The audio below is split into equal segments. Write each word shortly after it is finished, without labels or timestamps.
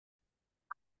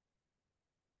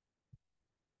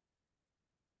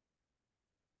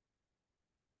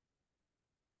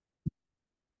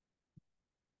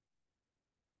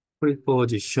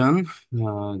Preposition,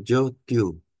 due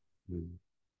to.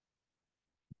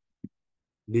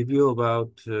 Review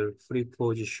about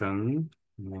preposition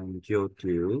and due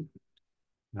to.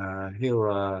 Here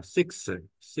are six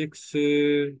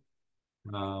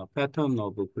pattern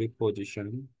of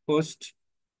preposition. First,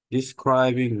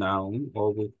 describing noun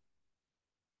of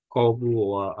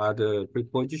or other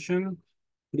preposition.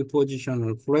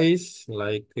 Prepositional phrase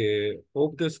like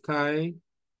of the sky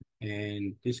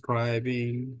and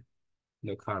describing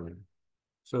the color.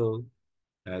 So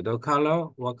the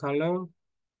color, what color?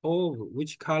 Oh,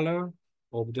 which color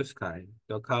of the sky?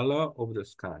 The color of the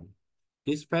sky.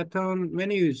 This pattern, when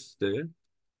used, the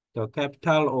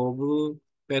capital of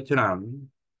Vietnam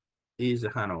is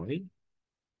Hanoi.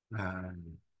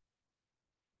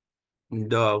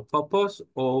 The purpose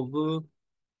of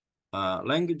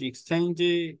language exchange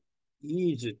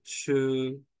is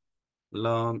to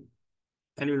learn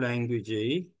any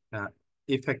language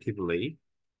effectively.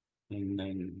 And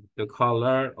then the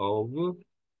color of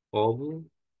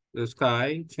the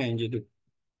sky changed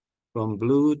from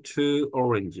blue to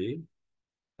orange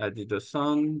as the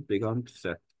sun began to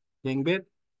set. Tiếng biết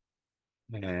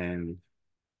and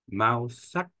màu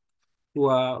sắc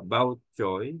của bầu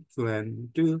trời truyền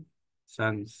từ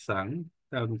sáng sáng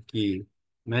tam kỳ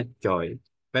mát trời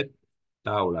vết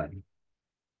đau lạnh.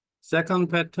 Second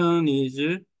pattern is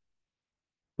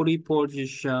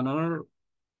prepositional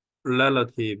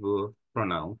relative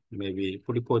pronoun, maybe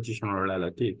prepositional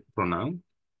relative pronoun.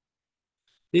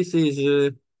 This is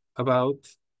about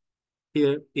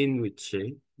here in which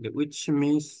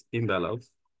means envelope,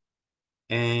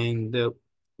 and the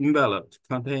envelope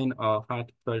contain a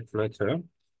heartfelt letter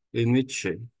in which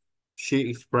she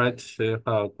expressed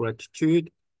her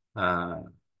gratitude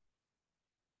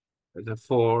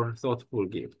for thoughtful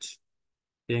gifts.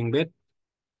 Tiếng biết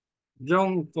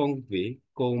trong công việc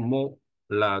cô một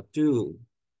là chú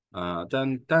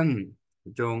chân tân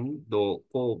trong đồ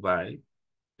cô vải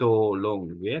đồ lòng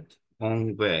viết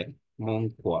ông về mong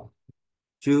quả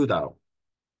chú đạo.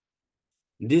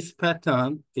 This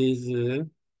pattern is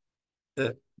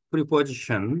a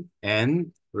preposition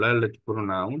and relative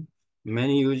pronoun,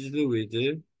 many used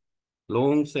with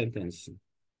long sentence.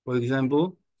 For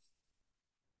example,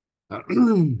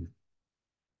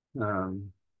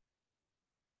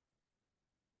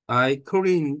 I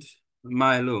cleaned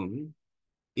my room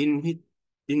in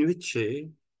which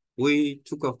we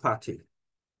took a party.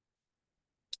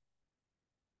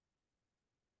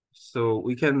 So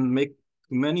we can make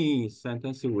many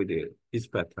sentences with this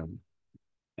pattern.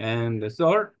 And the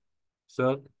third,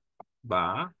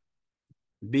 ba,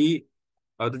 be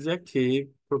adjective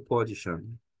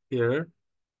preposition. Here,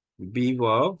 be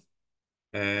verb,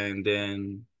 and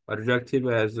then adjective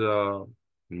as a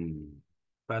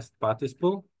past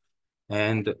participle,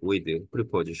 and with the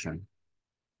preposition.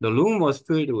 The room was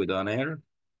filled with an air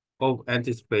of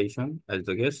anticipation as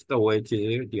the guests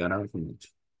awaited the announcement.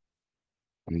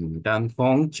 Dan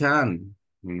Phong Chan,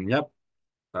 yep,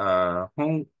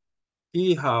 Hong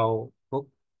Ki Hao Hok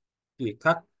Ki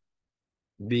Khắc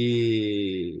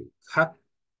Bi Khắc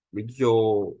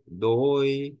Vô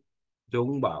Đôi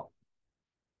Giống Bảo.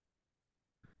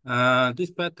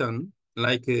 This pattern,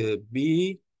 like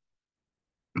be,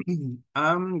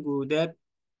 I'm good at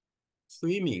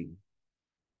swimming.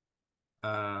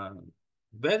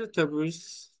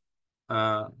 Vegetables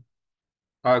are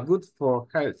good for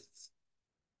health.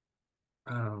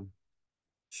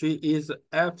 She is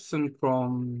absent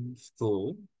from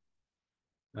school.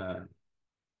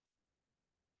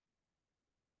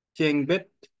 Tiếng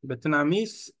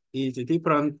Vietnamese is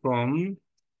different from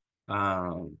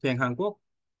tiếng Hàn Quốc,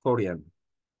 Korean.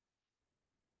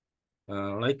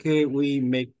 Like we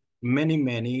make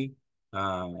many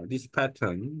this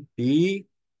pattern be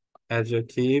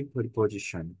adjective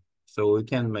preposition. So we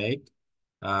can make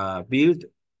build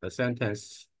a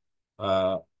sentence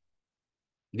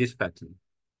this pattern.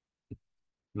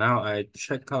 Now I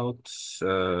check out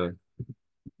third.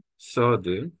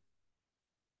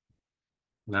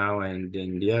 Now and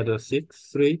then the other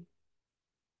three.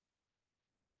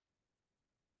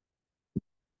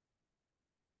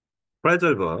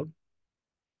 Phrasal verb.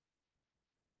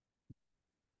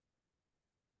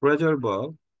 Phrasal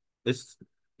verb is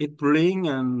it bring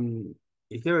and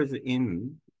here is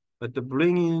in, but the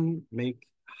bring in make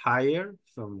higher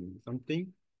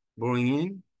something, bring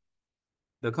in.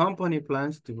 The company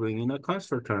plans to bring in a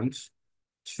consultant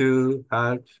to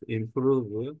help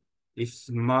improve its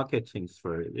marketing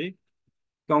strategy.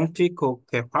 Công ty có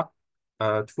kế hoạch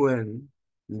thuê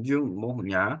dùng một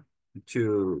nhà to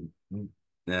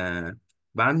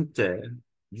bán trẻ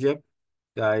giúp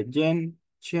cải thiện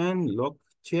chiến lược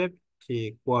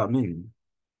plastic과는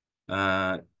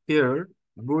here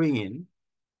bring in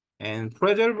and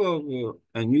preserve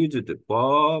and use the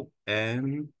verb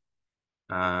and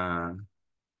uh,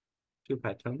 two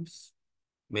patterns,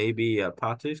 maybe a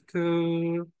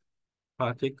particle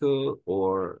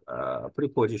or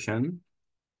preposition.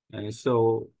 And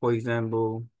so, for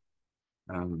example,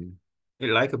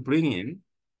 like a bring in,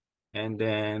 and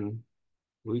then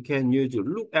we can use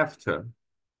look after.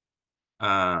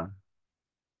 Uh,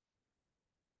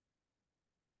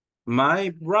 my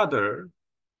brother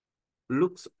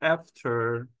looks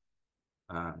after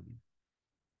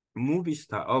movie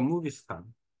star or movie star.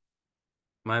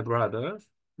 My brother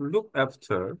look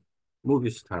after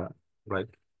movie star, right?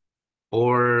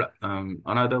 Or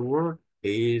another word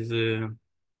is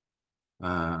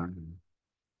uh,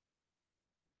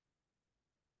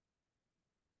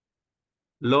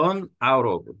 learn out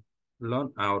of,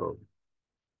 learn out of.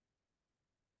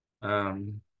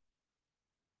 Um,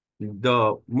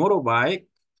 the motorbike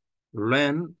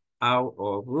ran out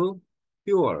of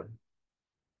fuel.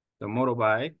 The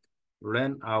motorbike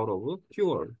ran out of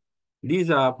fuel.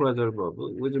 These are phrasal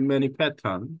verbs with many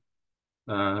patterns.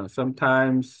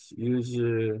 Sometimes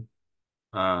use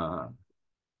uh,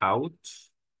 out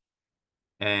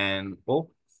and off,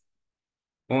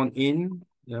 on, in,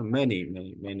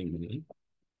 many.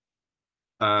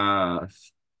 Uh,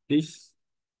 this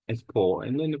is four,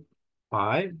 and then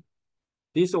five.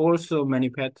 This also many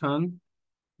pattern,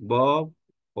 verb,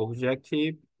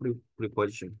 objective,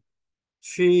 preposition.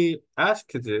 She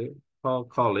asked her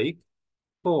colleague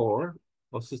for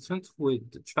assistance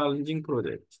with the challenging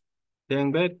project.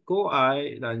 Tiếng cô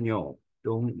ai là nhỏ,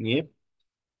 đồng nghiệp,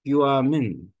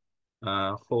 Yuamin,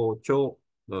 Hồ Châu,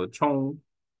 trong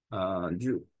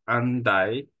dự án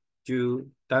đại dự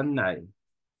án này.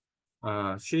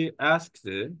 She asked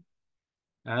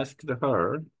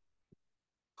her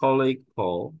colleague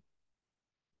for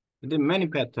the many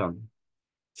pattern.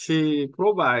 She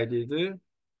provided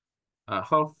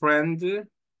her friend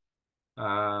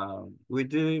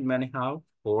with many help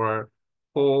for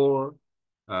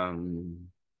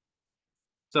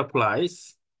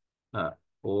supplies uh,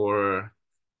 or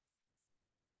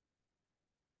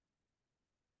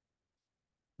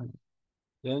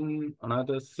then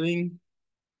another thing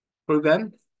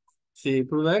prevent she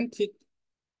prevented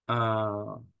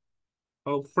uh,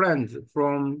 her friends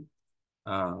from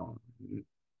uh,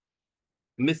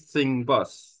 missing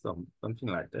bus something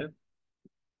like that.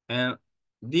 And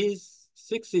these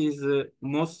six is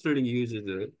mostly used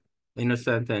in a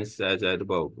sentence as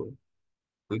above.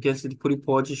 We can see the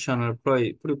prepositional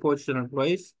phrase,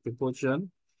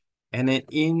 preposition, and then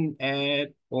in,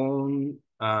 at, on,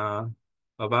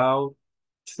 about,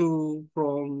 to,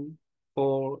 from,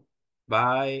 for,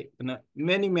 by, and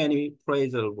many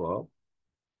phrasal verb,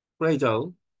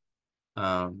 phrasal,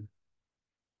 um,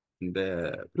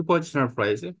 the prepositional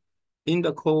phrase. In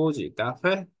the cozy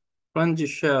cafe, friends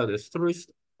shared stories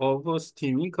of a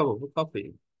steaming cup of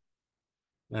coffee.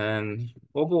 And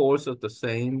over also the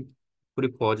same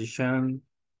preposition,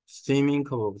 steaming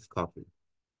cup of coffee.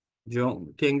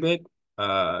 Tiếng Việt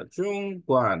Trung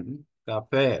quán cà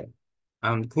phê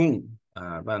ăn cùng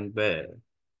bạn bè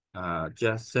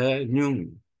chia sẻ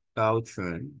những câu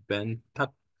chuyện bên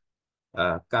tách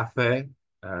cà phê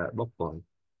bốc khói.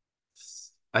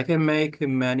 I can make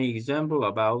many examples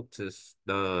about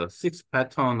the six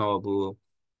pattern of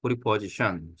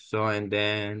preposition. So, and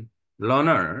then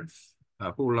learners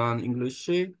who learn English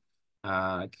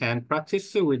can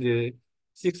practice with the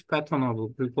six pattern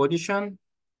of preposition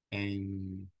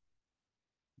and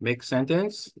make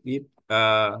sentence. If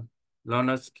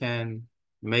learners can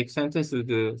make sentence with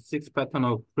the six pattern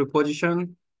of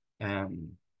preposition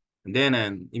and then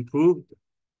an improved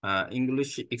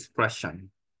English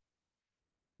expression.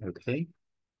 Okay.